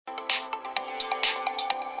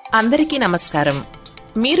అందరికీ నమస్కారం.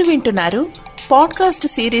 మీరు వింటున్నారు పాడ్కాస్ట్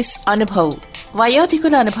సిరీస్ అనుభవ్,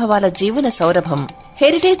 వయోధికుల అనుభవాల జీవన సౌరభం.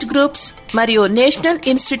 హెరిటేజ్ గ్రూప్స్ మరియు national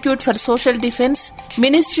institute for social defence,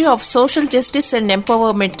 ministry of social justice and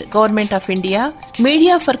empowerment, government of India,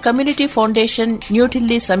 media for community foundation,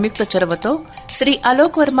 New Delhi సంయుక్త చొరవతో శ్రీ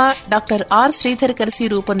అలోక్ వర్మ, డాక్టర్ ఆర్ శ్రీధర్ కలిసి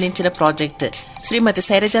రూపొందించిన ప్రాజెక్ట్ శ్రీమతి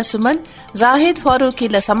శైలజా సుమన్, జాహేద్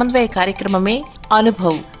ఫారూకీల సమన్వయ కార్యక్రమమే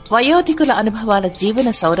అనుభవ్, వయోధికుల అనుభవాల జీవన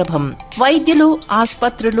సౌరభం. వైద్యులు,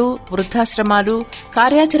 ఆసుపత్రులు, వృద్ధాశ్రమాలు,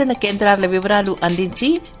 కార్యాచరణ కేంద్రాల వివరాలు అందించి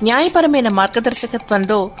న్యాయపరమైన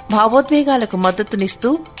మార్గదర్శకత్వంలో భావోద్వేగాలకు మద్దతునిస్తూ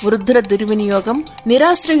వృద్ధుల దుర్వినియోగం,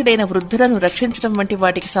 నిరాశ్రయుడైన వృద్ధులను రక్షించడం వంటి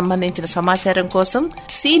వాటికి సంబంధించిన సమాచారం కోసం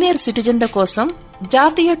సీనియర్ సిటిజన్ల కోసం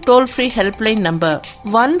జాతీయ toll free help line number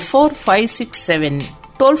 14567,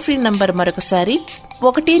 toll free number మరొకసారి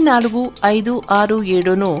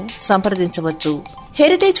 145667ను సంప్రదించవచ్చు.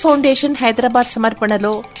 హెరిటేజ్ ఫౌండేషన్ హైదరాబాద్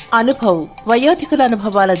సమర్పణలో అనుభవ్, వయోధికుల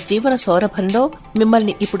అనుభవాల జీవన సౌరభంలో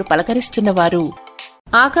మిమ్మల్ని ఇప్పుడు పలకరిస్తున్న వారు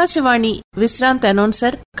ఆకాశవాణి విశ్రాంత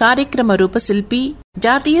అనౌన్సర్, కార్యక్రమ రూపశిల్పి,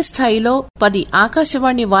 జాతీయ స్థాయిలో 10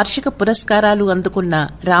 ఆకాశవాణి వార్షిక పురస్కారాలు అందుకున్న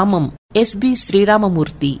రామం ఎస్బి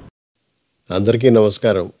శ్రీరామమూర్తి. అందరికీ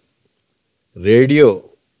నమస్కారం. రేడియో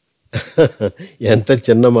ఎంత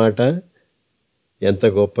చిన్న మాట, ఎంత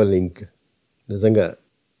గొప్ప లింక్. నిజంగా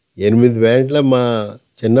 8 బ్యాండ్ల మా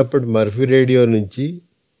చిన్నప్పటి మర్ఫీ రేడియో నుంచి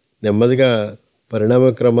నెమ్మదిగా పరిణామ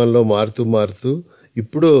క్రమంలో మారుతూ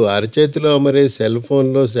ఇప్పుడు అరచేతిలో అమరే సెల్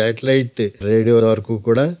ఫోన్లో శాటిలైట్ రేడియో వరకు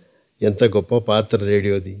కూడా ఎంత గొప్ప పాత్ర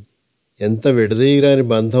రేడియోది. ఎంత విడదీయరాని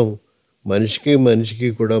బంధం మనిషికి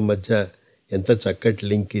కూడా మధ్య, ఎంత చక్కటి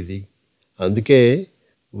లింక్ ఇది. అందుకే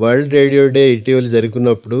వరల్డ్ రేడియో డే ఇటీవల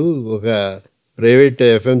జరుగుతున్నప్పుడు ఒక ప్రైవేట్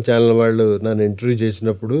ఎఫ్ఎం ఛానల్ వాళ్ళు నన్ను ఇంటర్వ్యూ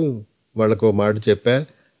చేసినప్పుడు వాళ్ళకు ఒక మాట చెప్పా.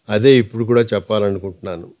 అదే ఇప్పుడు కూడా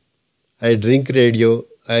చెప్పాలనుకుంటున్నాను. I drink radio,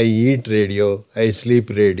 I eat radio, I sleep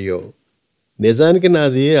radio. నిజానికి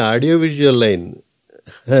నాది audio visual line,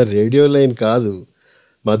 radio line కాదు.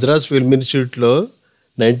 మద్రాస్ ఫిల్మ్ ఇన్స్టిట్యూట్లో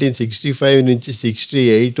 1965 నుంచి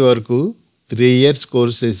 68 వరకు 3 years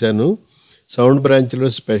కోర్స్ చేశాను. సౌండ్ బ్రాంచ్లో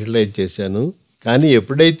స్పెషలైజ్ చేశాను. కానీ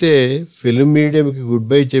ఎప్పుడైతే ఫిల్మ్ మీడియంకి గుడ్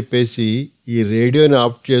బై చెప్పేసి ఈ రేడియోని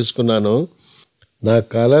ఆప్ట్ చేసుకున్నానో, నా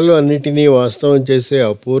కళలు అన్నిటినీ వాస్తవం చేసే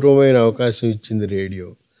అపూర్వమైన అవకాశం ఇచ్చింది రేడియో.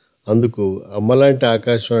 అందుకు అమ్మలాంటి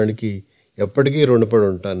ఆకాశవాణికి ఎప్పటికీ రుణపడి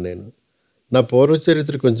ఉంటాను నేను. నా పూర్వ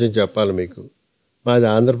చరిత్ర కొంచెం చెప్పాలి మీకు. మాది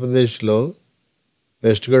ఆంధ్రప్రదేశ్లో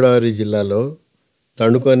వెస్ట్ గోదావరి జిల్లాలో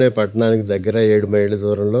తణుకు అనే పట్టణానికి దగ్గర 7 మైళ్ళ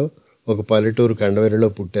దూరంలో ఒక పల్లెటూరు కండవరిలో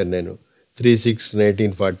పుట్టాను నేను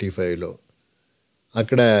 3/6/1945లో.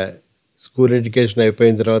 అక్కడ స్కూల్ ఎడ్యుకేషన్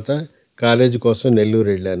అయిపోయిన తర్వాత కాలేజీ కోసం నెల్లూరు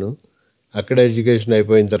వెళ్ళాను. అక్కడ ఎడ్యుకేషన్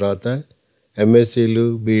అయిపోయిన తర్వాత ఎంఎస్సీలు,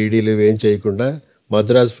 బీఈడీలు ఏం చేయకుండా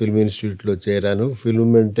మద్రాస్ ఫిల్మ్ ఇన్స్టిట్యూట్లో చేరాను.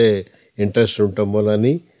 ఫిల్మ్ అంటే ఇంట్రెస్ట్ ఉండటం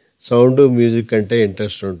మూలని, సౌండ్ మ్యూజిక్ అంటే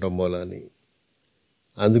ఇంట్రెస్ట్ ఉండటం మూలని.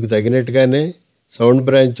 అందుకు తగినట్టుగానే సౌండ్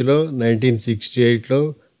బ్రాంచ్లో 1968లో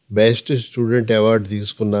బెస్ట్ స్టూడెంట్ అవార్డు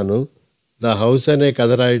తీసుకున్నాను. ద హౌస్ అనే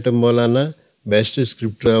కథ రాయటం మూలాన బెస్ట్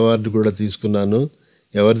స్క్రిప్ట్ అవార్డు కూడా తీసుకున్నాను.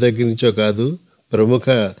 ఎవరి దగ్గర నుంచో కాదు, ప్రముఖ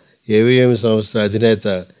ఏవిఎం సంస్థ అధినేత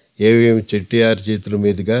ఏవిఎం చెట్టిఆర్ చేతుల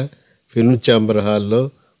మీదుగా ఫిల్మ్ ఛాంబర్ హాల్లో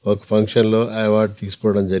ఒక ఫంక్షన్లో ఆ అవార్డు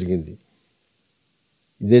తీసుకోవడం జరిగింది.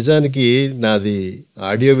 నిజానికి నాది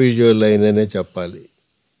ఆడియో విజువల్ లైన్ అనే చెప్పాలి.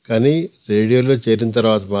 కానీ రేడియోలో చేరిన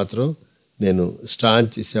తర్వాత మాత్రం నేను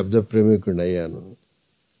స్టాంచ్ శబ్ద ప్రేమికుడిని అయ్యాను.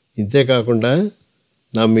 ఇంతేకాకుండా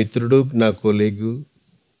నా మిత్రుడు, నా కొలీగు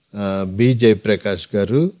బి జయప్రకాష్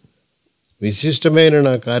గారు విశిష్టమైన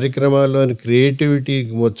నా కార్యక్రమాల్లోని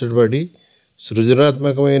క్రియేటివిటీకి ముచ్చటపడి,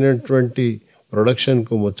 సృజనాత్మకమైనటువంటి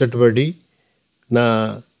ప్రొడక్షన్కు ముచ్చటపడి నా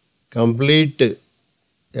కంప్లీట్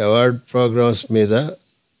అవార్డ్ ప్రోగ్రామ్స్ మీద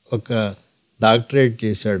ఒక డాక్టరేట్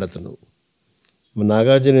చేశాడు అతను.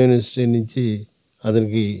 నాగార్జున యూనివర్సిటీ నుంచి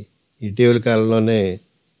అతనికి ఇటీవల కాలంలోనే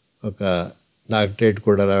ఒక డాక్టరేట్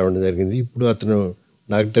కూడా రావడం జరిగింది. ఇప్పుడు అతను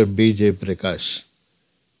డాక్టర్ బి జయప్రకాష్.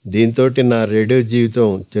 దీంతో నా రేడియో జీవితం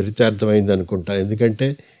చరితార్థమైంది అనుకుంటా. ఎందుకంటే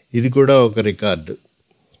ఇది కూడా ఒక రికార్డు.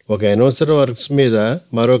 ఒక అనౌన్సర్ వర్క్స్ మీద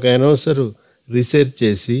మరొక అనౌన్సరు రీసెర్చ్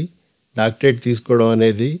చేసి డాక్టరేట్ తీసుకోవడం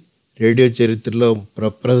అనేది రేడియో చరిత్రలో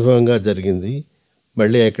ప్రప్రథమంగా జరిగింది.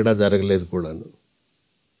 మళ్ళీ ఎక్కడా జరగలేదు కూడాను.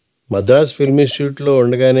 మద్రాస్ ఫిల్మ్ ఇన్స్టిట్యూట్లో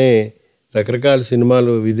ఉండగానే రకరకాల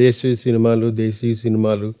సినిమాలు, విదేశీ సినిమాలు, దేశీయ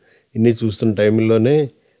సినిమాలు ఇన్ని చూస్తున్న టైంలోనే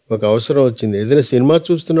ఒక అవసరం వచ్చింది. ఏదైనా సినిమా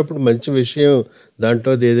చూస్తున్నప్పుడు మంచి విషయం,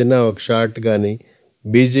 దాంట్లో ఏదైనా ఒక షార్ట్ కానీ,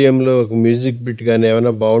 బీజిఎంలో ఒక మ్యూజిక్ బిట్ కానీ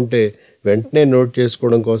ఏమైనా బాగుంటే వెంటనే నోట్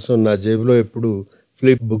చేసుకోవడం కోసం నా జేబులో ఎప్పుడు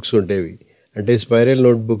ఫ్లిప్ బుక్స్ ఉండేవి. అంటే స్పైరల్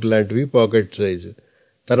నోట్బుక్ లాంటివి, పాకెట్ సైజు.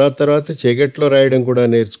 తర్వాత చీకట్లో రాయడం కూడా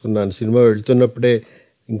నేర్చుకున్నాను. సినిమా వెళ్తున్నప్పుడే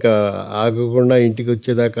ఇంకా ఆగకుండా ఇంటికి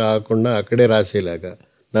వచ్చేదాకా ఆగకుండా అక్కడే రాసేలాగా.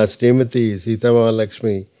 నా శ్రీమతి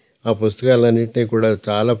సీతామహాలక్ష్మి ఆ పుస్తకాలన్నింటినీ కూడా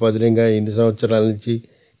చాలా పదిలంగా ఇన్ని సంవత్సరాల నుంచి,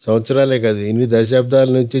 సంవత్సరాలే కాదు ఇన్ని దశాబ్దాల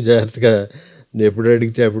నుంచి జాగ్రత్తగా ఎప్పుడు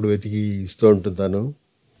అడిగితే అప్పుడు వెతికి ఇస్తూ ఉంటుంటాను.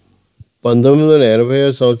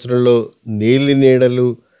 1980వ సంవత్సరంలో నీలి నీడలు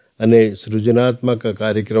అనే సృజనాత్మక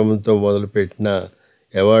కార్యక్రమంతో మొదలుపెట్టిన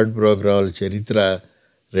అవార్డు ప్రోగ్రాంల చరిత్ర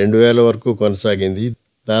 2000 వరకు కొనసాగింది.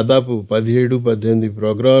 దాదాపు 17-18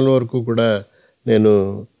 ప్రోగ్రాంల వరకు కూడా నేను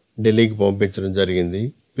ఢిల్లీకి పంపించడం జరిగింది.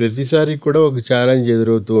 ప్రతిసారి కూడా ఒక ఛాలెంజ్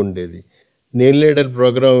ఎదురవుతూ ఉండేది. నీల్ లీడర్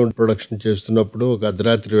ప్రోగ్రాం ప్రొడక్షన్ చేస్తున్నప్పుడు ఒక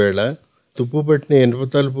అర్ధరాత్రి వేళ తుప్పు పట్టిన ఇనుప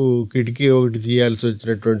తలుపు కిటికీ ఒకటి తీయాల్సి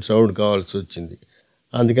వచ్చినటువంటి సౌండ్ కావాల్సి వచ్చింది.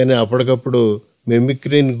 అందుకని అప్పటికప్పుడు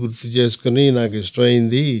మెమిక్రీని గుర్తు చేసుకుని నాకు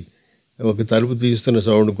ఇష్టమైంది ఒక తలుపు తీస్తున్న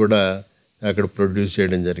సౌండ్ కూడా అక్కడ ప్రొడ్యూస్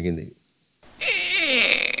చేయడం జరిగింది.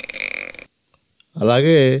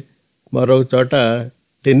 అలాగే మరొక చోట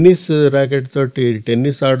టెన్నిస్ ర్యాకెట్ తోటి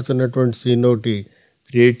టెన్నిస్ ఆడుతున్నటువంటి సీన్ ఒకటి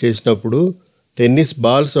క్రియేట్ చేసినప్పుడు టెన్నిస్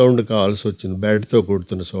బాల్ సౌండ్ కావాల్సి వచ్చింది, బ్యాట్తో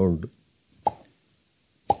కొడుతున్న సౌండ్.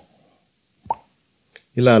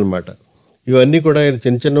 ఇలా అన్నమాట. ఇవన్నీ కూడా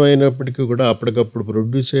చిన్న చిన్నమైనప్పటికీ కూడా అప్పటికప్పుడు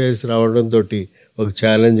ప్రొడ్యూస్ చేసి రావడంతో ఒక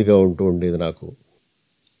ఛాలెంజ్గా ఉంటూ ఉండేది నాకు.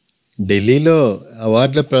 ఢిల్లీలో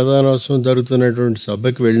అవార్డుల ప్రధానోత్సవం జరుగుతున్నటువంటి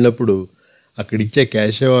సభకి వెళ్ళినప్పుడు అక్కడ ఇచ్చే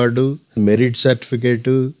cash award, merit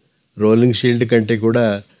certificate, rolling shield కంటే కూడా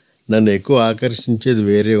నన్ను ఎక్కువ ఆకర్షించేది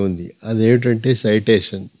వేరే ఉంది. అదేమిటంటే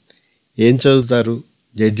సైటేషన్. ఏం చదువుతారు,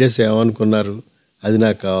 జడ్జెస్ ఏమనుకున్నారు, అది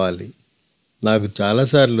నాకు కావాలి. నాకు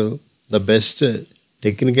చాలాసార్లు ద బెస్ట్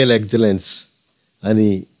టెక్నికల్ ఎక్సలెన్స్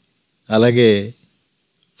అని, అలాగే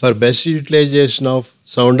for best utilisation of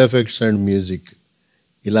sound effects and music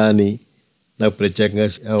ఇలా అని నాకు ప్రత్యేకంగా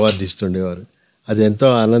అవార్డు ఇస్తుండేవారు. అది ఎంతో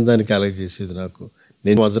ఆనందాన్ని కలగజేసేది నాకు.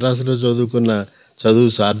 నేను మద్రాసులో చదువుకున్న చదువు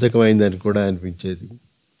సార్థకమైందని కూడా అనిపించేది.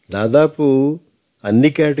 దాదాపు అన్ని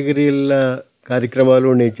కేటగిరీల కార్యక్రమాలు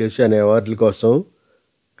నేను చేశాను అవార్డుల కోసం.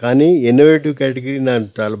 కానీ ఇన్నోవేటివ్ కేటగిరీ నాకు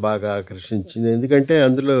చాలా బాగా ఆకర్షించింది. ఎందుకంటే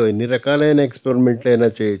అందులో ఎన్ని రకాలైన ఎక్స్పెరిమెంట్లు అయినా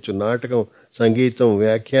చేయొచ్చు. నాటకం, సంగీతం,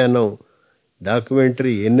 వ్యాఖ్యానం,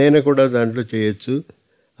 డాక్యుమెంటరీ ఎన్నైనా కూడా దాంట్లో చేయొచ్చు.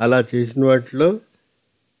 అలా చేసిన వాటిలో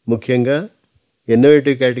ముఖ్యంగా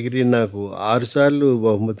ఇన్నోవేటివ్ కేటగిరీ నాకు 6 సార్లు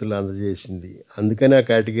బహుమతులు అందజేసింది. అందుకని ఆ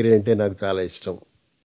కేటగిరీ అంటే నాకు చాలా ఇష్టం.